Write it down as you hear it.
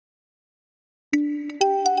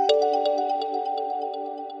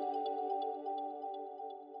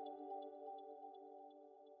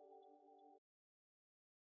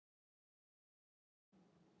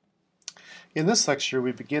In this lecture,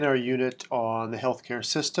 we begin our unit on the healthcare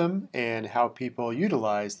system and how people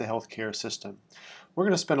utilize the healthcare system. We're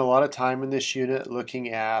going to spend a lot of time in this unit looking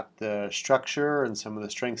at the structure and some of the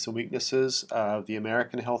strengths and weaknesses of the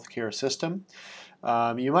American healthcare system.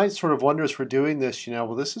 You might sort of wonder as we're doing this,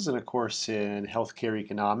 well, this isn't a course in healthcare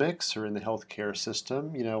economics or in the healthcare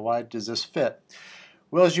system. Why does this fit?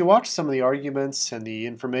 Well, as you watch some of the arguments and the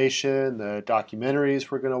information, the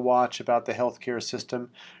documentaries we're going to watch about the healthcare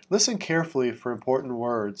system, listen carefully for important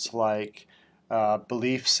words like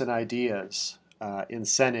beliefs and ideas,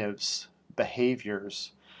 incentives,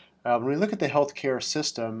 behaviors. When we look at the healthcare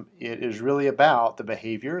system, it is really about the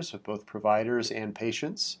behaviors of both providers and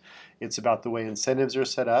patients. It's about the way incentives are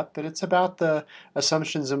set up, but it's about the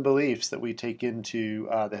assumptions and beliefs that we take into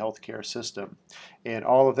the healthcare system. And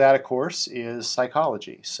all of that, of course, is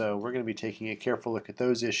psychology. So we're going to be taking a careful look at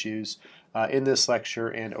those issues in this lecture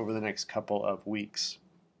and over the next couple of weeks.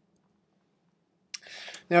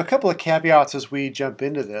 Now, a couple of caveats as we jump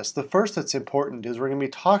into this. The first that's important is we're going to be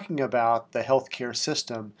talking about the healthcare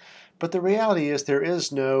system, but the reality is there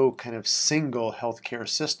is no kind of single healthcare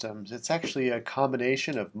system. It's actually a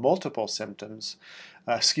combination of multiple systems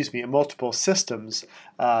that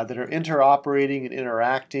are interoperating and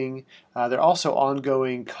interacting. They're also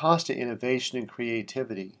ongoing constant innovation and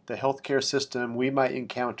creativity. The healthcare system we might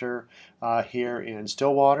encounter here in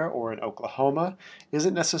Stillwater or in Oklahoma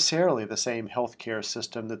isn't necessarily the same healthcare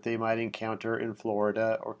system that they might encounter in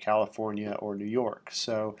Florida or California or New York.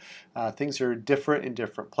 So things are different in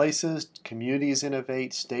different places. Communities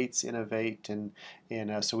innovate, states innovate, and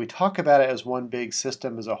so we talk about it as one big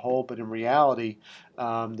system as a whole, but in reality,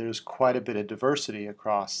 there's quite a bit of diversity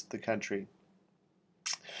across the country.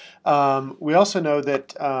 We also know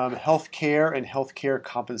that healthcare and healthcare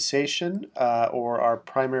compensation, or our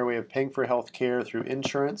primary way of paying for healthcare through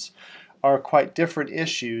insurance, are quite different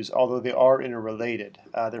issues, although they are interrelated.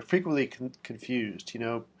 They're frequently confused.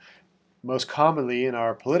 Most commonly in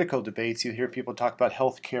our political debates, you hear people talk about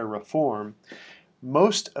healthcare reform.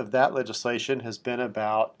 Most of that legislation has been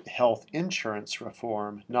about health insurance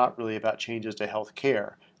reform, not really about changes to health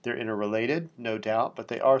care. They're interrelated, no doubt, but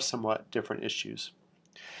they are somewhat different issues.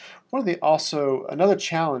 Another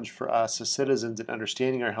challenge for us as citizens in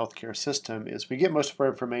understanding our healthcare system is we get most of our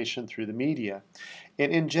information through the media.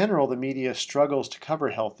 And in general, the media struggles to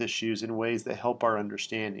cover health issues in ways that help our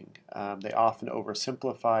understanding. They often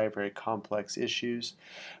oversimplify very complex issues.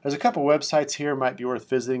 There's a couple websites here might be worth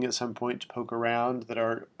visiting at some point to poke around that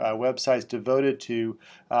are websites devoted to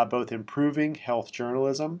both improving health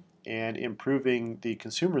journalism and improving the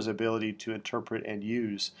consumer's ability to interpret and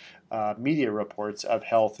use media reports of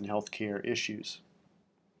health and healthcare issues.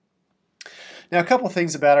 Now, a couple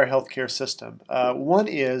things about our healthcare system. One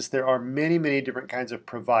is there are many, many different kinds of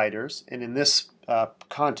providers, and in this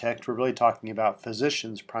context, we're really talking about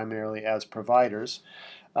physicians primarily as providers.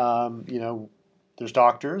 There's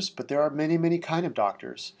doctors, but there are many, many kind of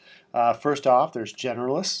doctors. First off, there's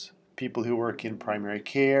generalists, people who work in primary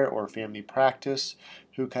care or family practice,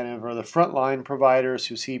 who kind of are the frontline providers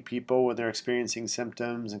who see people when they're experiencing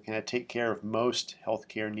symptoms and kind of take care of most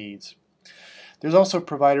healthcare needs. There's also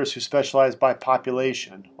providers who specialize by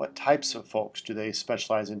population. What types of folks do they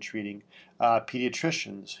specialize in treating?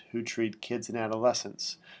 Pediatricians who treat kids and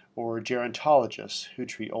adolescents, or gerontologists who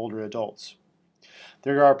treat older adults.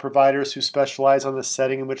 There are providers who specialize on the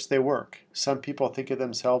setting in which they work. Some people think of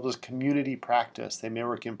themselves as community practice. They may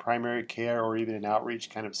work in primary care or even in outreach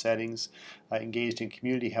kind of settings, engaged in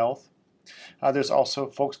community health. There's also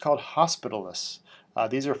folks called hospitalists.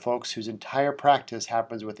 These are folks whose entire practice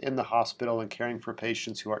happens within the hospital and caring for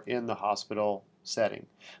patients who are in the hospital setting.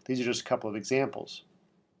 These are just a couple of examples.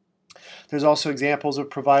 There's also examples of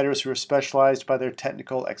providers who are specialized by their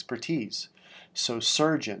technical expertise. So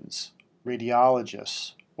surgeons,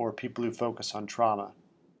 radiologists, or people who focus on trauma.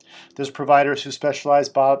 There's providers who specialize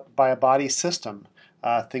by a body system,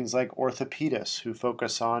 things like orthopedists who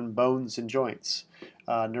focus on bones and joints,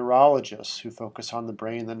 neurologists who focus on the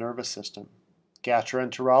brain and the nervous system,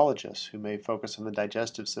 gastroenterologists who may focus on the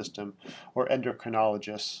digestive system, or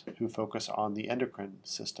endocrinologists who focus on the endocrine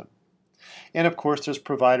system. And of course, there's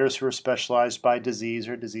providers who are specialized by disease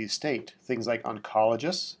or disease state, things like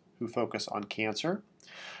oncologists who focus on cancer,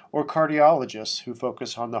 or cardiologists who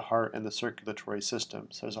focus on the heart and the circulatory system.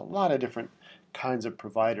 So there's a lot of different kinds of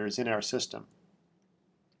providers in our system.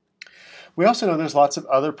 We also know there's lots of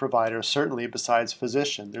other providers, certainly besides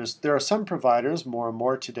physicians. There are some providers, more and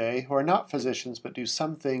more today, who are not physicians but do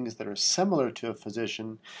some things that are similar to a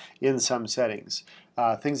physician in some settings.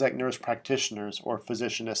 Things like nurse practitioners or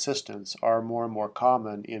physician assistants are more and more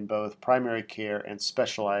common in both primary care and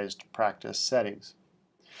specialized practice settings.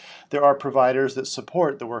 There are providers that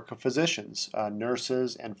support the work of physicians.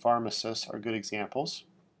 Nurses and pharmacists are good examples.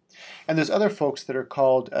 And there's other folks that are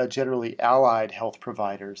called generally allied health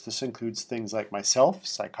providers. This includes things like myself,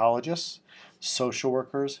 psychologists, social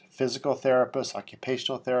workers, physical therapists,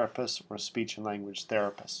 occupational therapists, or speech and language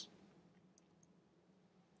therapists.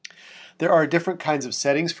 There are different kinds of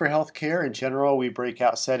settings for healthcare. In general, we break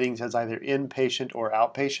out settings as either inpatient or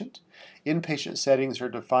outpatient. Inpatient settings are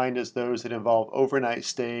defined as those that involve overnight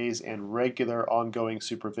stays and regular ongoing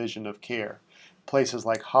supervision of care. Places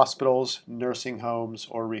like hospitals, nursing homes,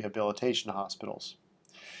 or rehabilitation hospitals.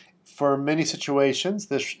 For many situations,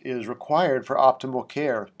 this is required for optimal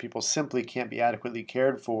care. People simply can't be adequately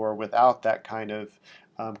cared for without that kind of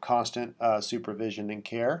constant supervision and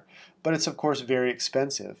care. But it's, of course, very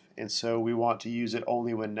expensive, and so we want to use it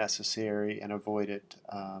only when necessary and avoid it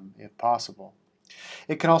if possible.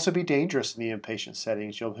 It can also be dangerous in the inpatient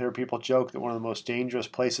settings. You'll hear people joke that one of the most dangerous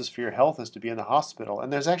places for your health is to be in the hospital.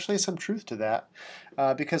 And there's actually some truth to that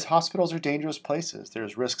because hospitals are dangerous places.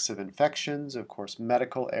 There's risks of infections, of course,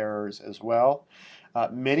 medical errors as well.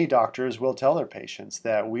 Many doctors will tell their patients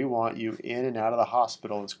that we want you in and out of the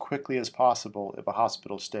hospital as quickly as possible if a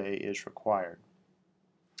hospital stay is required.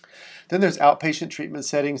 Then there's outpatient treatment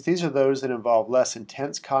settings. These are those that involve less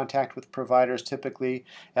intense contact with providers typically.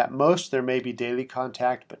 At most, there may be daily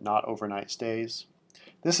contact, but not overnight stays.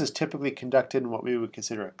 This is typically conducted in what we would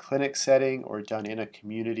consider a clinic setting or done in a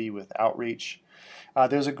community with outreach.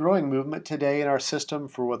 There's a growing movement today in our system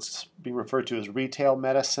for what's being referred to as retail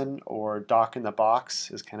medicine, or doc in the box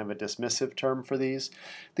is kind of a dismissive term for these.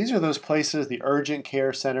 These are those places, the urgent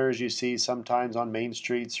care centers you see sometimes on main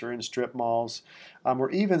streets or in strip malls.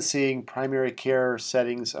 We're even seeing primary care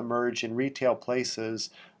settings emerge in retail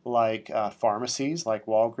places like pharmacies, like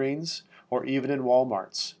Walgreens, or even in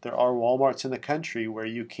Walmarts. There are Walmarts in the country where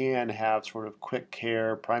you can have sort of quick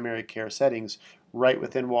care, primary care settings right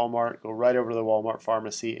within Walmart. Go right over to the Walmart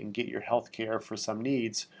pharmacy and get your health care for some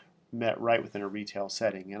needs met right within a retail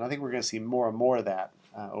setting. And I think we're going to see more and more of that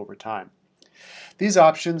over time. These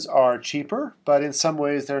options are cheaper, but in some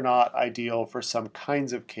ways they're not ideal for some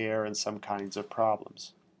kinds of care and some kinds of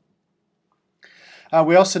problems.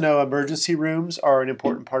 We also know emergency rooms are an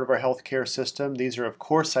important part of our healthcare system. These are, of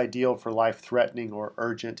course, ideal for life-threatening or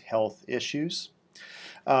urgent health issues.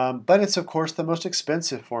 But it's, of course, the most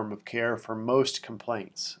expensive form of care for most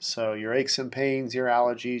complaints. So your aches and pains, your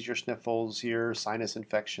allergies, your sniffles, your sinus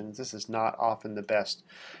infections, this is not often the best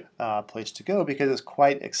place to go because it's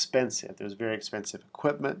quite expensive. There's very expensive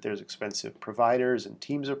equipment, there's expensive providers and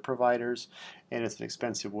teams of providers, and it's an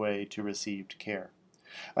expensive way to receive care.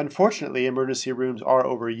 Unfortunately, emergency rooms are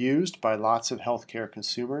overused by lots of healthcare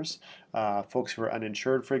consumers. Folks who are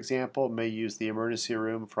uninsured, for example, may use the emergency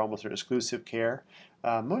room for almost their exclusive care,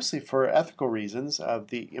 mostly for ethical reasons.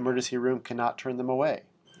 The emergency room cannot turn them away,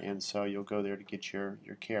 and so you'll go there to get your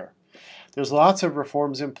care. There's lots of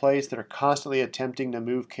reforms in place that are constantly attempting to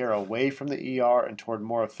move care away from the ER and toward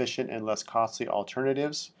more efficient and less costly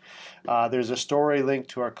alternatives. There's a story linked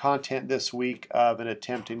to our content this week of an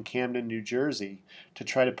attempt in Camden, New Jersey to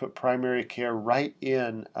try to put primary care right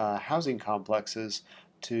in housing complexes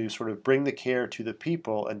to sort of bring the care to the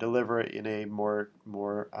people and deliver it in a more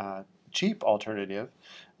cheap alternative,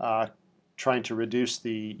 trying to reduce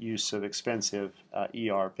the use of expensive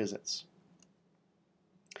ER visits.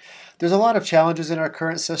 There's a lot of challenges in our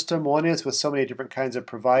current system. One is with so many different kinds of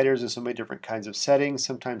providers and so many different kinds of settings,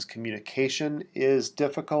 sometimes communication is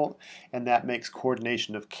difficult, and that makes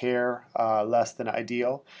coordination of care less than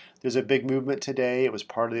ideal. There's a big movement today. It was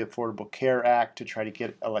part of the Affordable Care Act to try to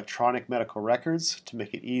get electronic medical records to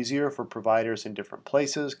make it easier for providers in different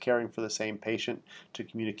places caring for the same patient to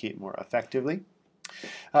communicate more effectively.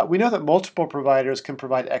 We know that multiple providers can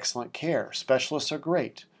provide excellent care. Specialists are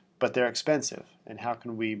great, but they're expensive. And how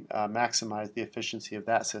can we maximize the efficiency of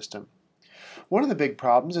that system? One of the big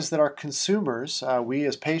problems is that our consumers, we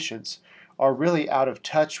as patients, are really out of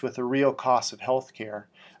touch with the real cost of health care.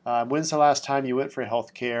 When's the last time you went for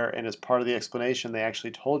health care and as part of the explanation they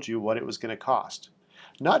actually told you what it was going to cost?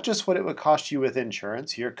 Not just what it would cost you with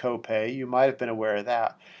insurance, your copay, you might have been aware of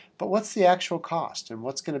that, but what's the actual cost and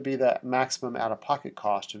what's going to be the maximum out-of-pocket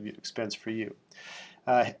cost of expense for you?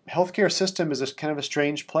 Healthcare system is kind of a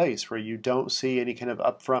strange place where you don't see any kind of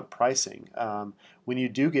upfront pricing. When you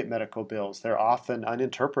do get medical bills, they're often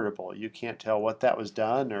uninterpretable. You can't tell what that was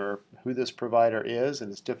done or who this provider is,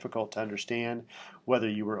 and it's difficult to understand whether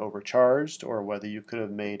you were overcharged or whether you could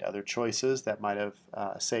have made other choices that might have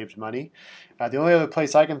saved money. The only other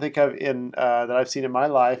place I can think of that I've seen in my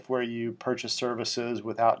life where you purchase services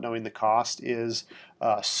without knowing the cost is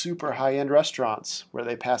super high-end restaurants where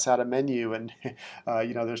they pass out a menu and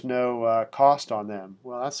there's no cost on them.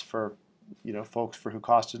 Well, that's for folks for who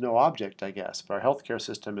cost is no object, I guess. But our healthcare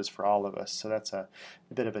system is for all of us, so that's a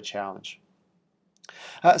bit of a challenge.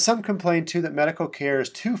 Some complain too that medical care is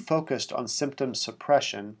too focused on symptom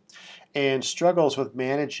suppression and struggles with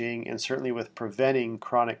managing and certainly with preventing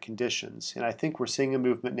chronic conditions. And I think we're seeing a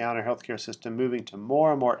movement now in our healthcare system moving to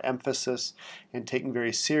more and more emphasis and taking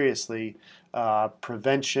very seriously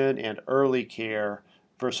prevention and early care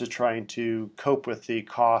versus trying to cope with the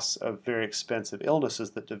costs of very expensive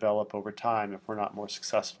illnesses that develop over time if we're not more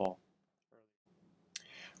successful.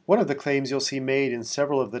 One of the claims you'll see made in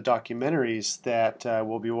several of the documentaries that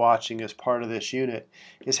we'll be watching as part of this unit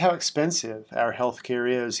is how expensive our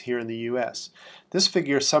healthcare is here in the U.S. This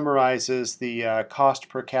figure summarizes the cost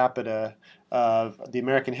per capita of the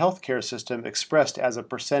American healthcare system expressed as a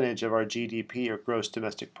percentage of our GDP or gross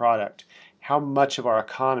domestic product. How much of our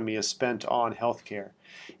economy is spent on healthcare.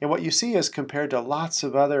 And what you see is compared to lots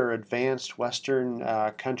of other advanced Western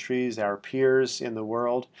countries, our peers in the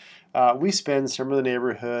world, we spend somewhere in the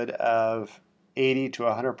neighborhood of 80 to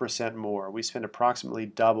 100% more. We spend approximately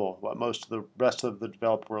double what most of the rest of the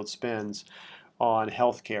developed world spends on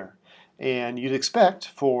healthcare. And you'd expect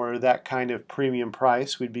for that kind of premium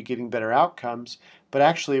price, we'd be getting better outcomes, but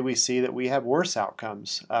actually we see that we have worse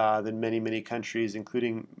outcomes than many, many countries,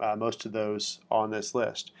 including most of those on this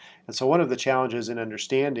list. And so one of the challenges in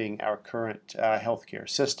understanding our current healthcare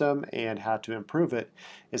system and how to improve it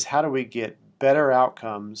is how do we get better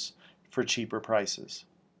outcomes for cheaper prices.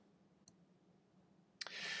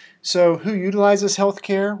 So who utilizes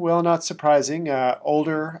healthcare? Well, not surprising.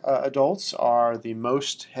 Older adults are the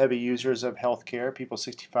most heavy users of healthcare. People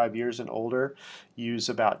 65 years and older use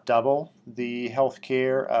about double the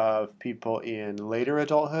healthcare of people in later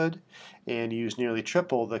adulthood and use nearly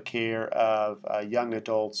triple the care of young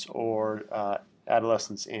adults or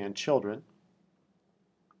adolescents and children.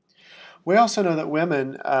 We also know that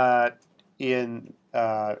women in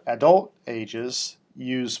adult ages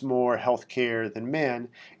use more health care than men,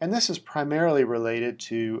 and this is primarily related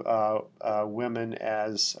to women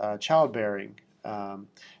as childbearing.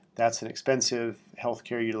 That's an expensive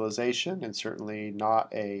healthcare utilization and certainly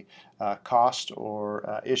not a cost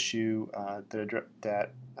or issue that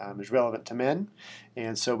is relevant to men.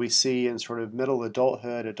 And so we see in sort of middle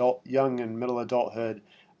adulthood, young and middle adulthood,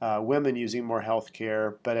 women using more health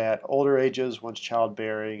care, but at older ages, once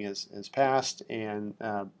childbearing is passed and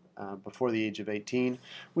before the age of 18,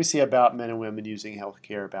 we see about men and women using health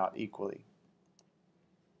care about equally.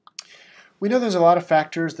 We know there's a lot of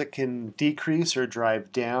factors that can decrease or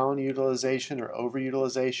drive down utilization or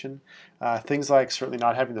overutilization. Things like certainly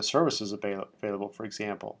not having the services available, for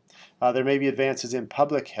example. There may be advances in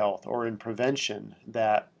public health or in prevention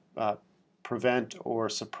that prevent or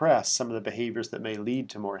suppress some of the behaviors that may lead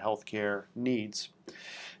to more healthcare needs.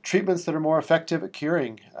 Treatments that are more effective at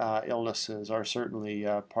curing illnesses are certainly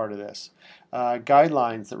part of this.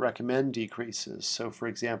 Guidelines that recommend decreases. So, for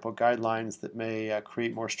example, guidelines that may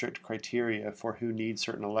create more strict criteria for who needs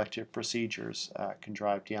certain elective procedures can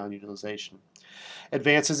drive down utilization.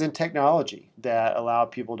 Advances in technology that allow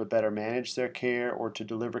people to better manage their care or to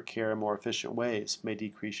deliver care in more efficient ways may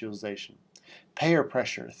decrease utilization. Payer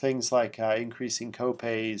pressure, things like increasing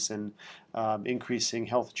copays and increasing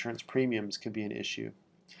health insurance premiums can be an issue.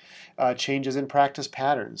 Changes in practice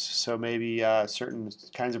patterns, so maybe certain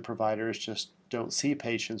kinds of providers just don't see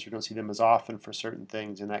patients or don't see them as often for certain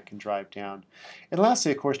things, and that can drive down. And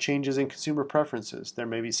lastly, of course, changes in consumer preferences. There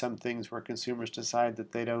may be some things where consumers decide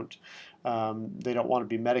that they don't want to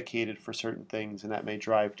be medicated for certain things, and that may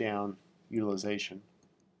drive down utilization.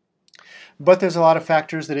 But there's a lot of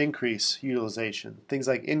factors that increase utilization, things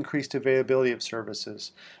like increased availability of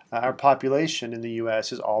services. Our population in the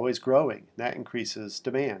U.S. is always growing. That increases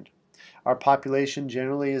demand. Our population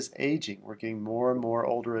generally is aging. We're getting more and more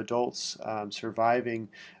older adults surviving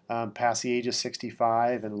past the age of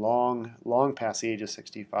 65 and long past the age of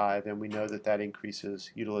 65, and we know that that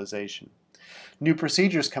increases utilization. New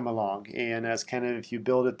procedures come along, and as kind of if you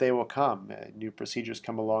build it, they will come. New procedures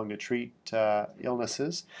come along to treat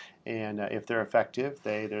illnesses, and if they're effective,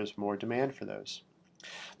 there's more demand for those.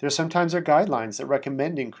 There sometimes are guidelines that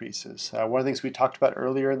recommend increases. One of the things we talked about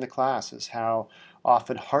earlier in the class is how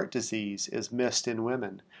often heart disease is missed in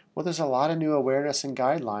women. Well, there's a lot of new awareness and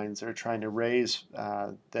guidelines that are trying to raise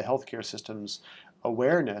the healthcare system's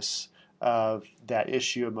awareness of that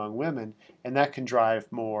issue among women, and that can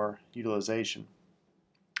drive more utilization.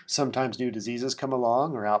 Sometimes new diseases come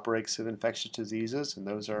along or outbreaks of infectious diseases, and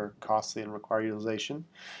those are costly and require utilization.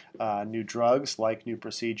 New drugs, like new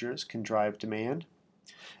procedures, can drive demand.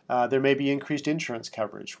 There may be increased insurance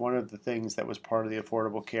coverage. One of the things that was part of the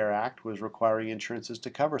Affordable Care Act was requiring insurances to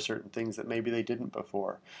cover certain things that maybe they didn't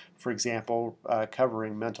before. For example,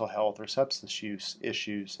 covering mental health or substance use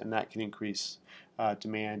issues, and that can increase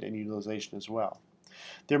demand and utilization as well.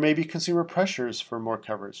 There may be consumer pressures for more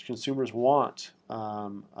coverage. Consumers want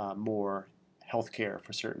more health care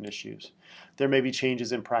for certain issues. There may be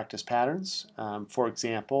changes in practice patterns. For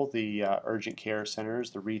example, the urgent care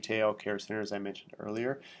centers, the retail care centers I mentioned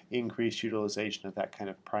earlier, increased utilization of that kind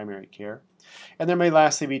of primary care. And there may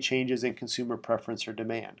lastly be changes in consumer preference or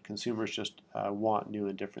demand. Consumers just want new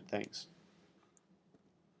and different things.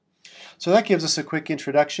 So that gives us a quick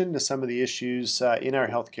introduction to some of the issues in our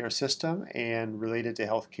healthcare system and related to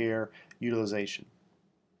healthcare utilization.